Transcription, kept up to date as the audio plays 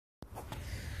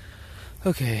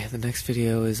Okay, the next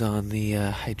video is on the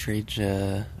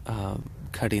hydrangea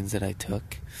cuttings that I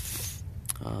took.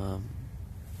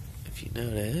 If you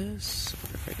notice, I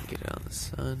wonder if I can get it on the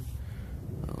sun.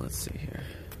 Well, let's see here.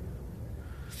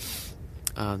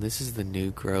 This is the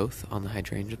new growth on the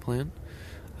hydrangea plant.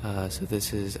 So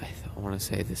this is, I want to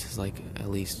say this is like at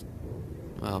least,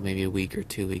 well, maybe a week or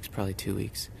 2 weeks, probably 2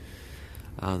 weeks,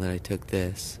 that I took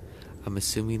this. I'm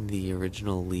assuming the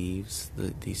original leaves,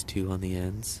 these two on the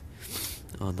ends,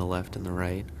 on the left and the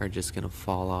right, are just going to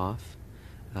fall off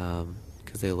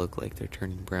because they look like they're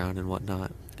turning brown and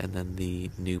whatnot, and then the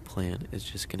new plant is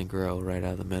just going to grow right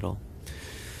out of the middle.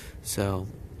 So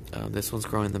this one's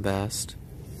growing the best.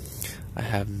 I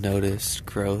have noticed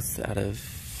growth out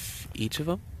of each of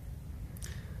them,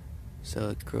 so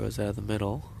it grows out of the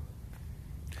middle.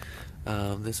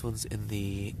 This one's in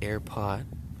the air pot,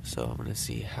 so I'm going to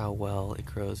see how well it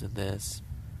grows in this.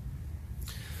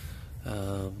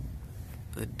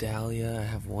 The dahlia, I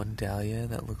have one dahlia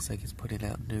that looks like it's putting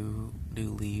out new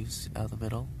leaves out of the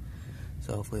middle,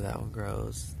 so hopefully that one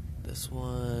grows. This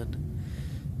one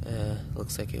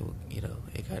looks like it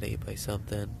got ate by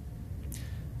something.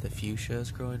 The fuchsia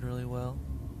is growing really well,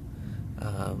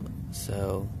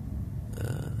 so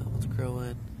that one's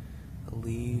growing.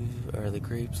 The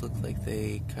grapes look like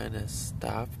they kind of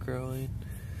stopped growing.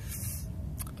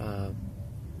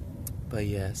 But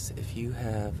yes, if you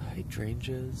have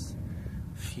hydrangeas,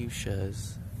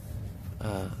 fuchsias,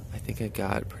 I think I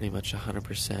got pretty much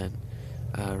 100%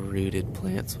 rooted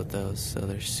plants with those, so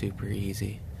they're super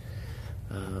easy.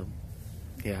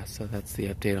 Yeah, so that's the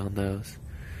update on those.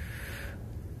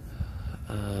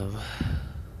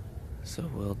 So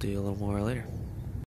we'll do a little more later.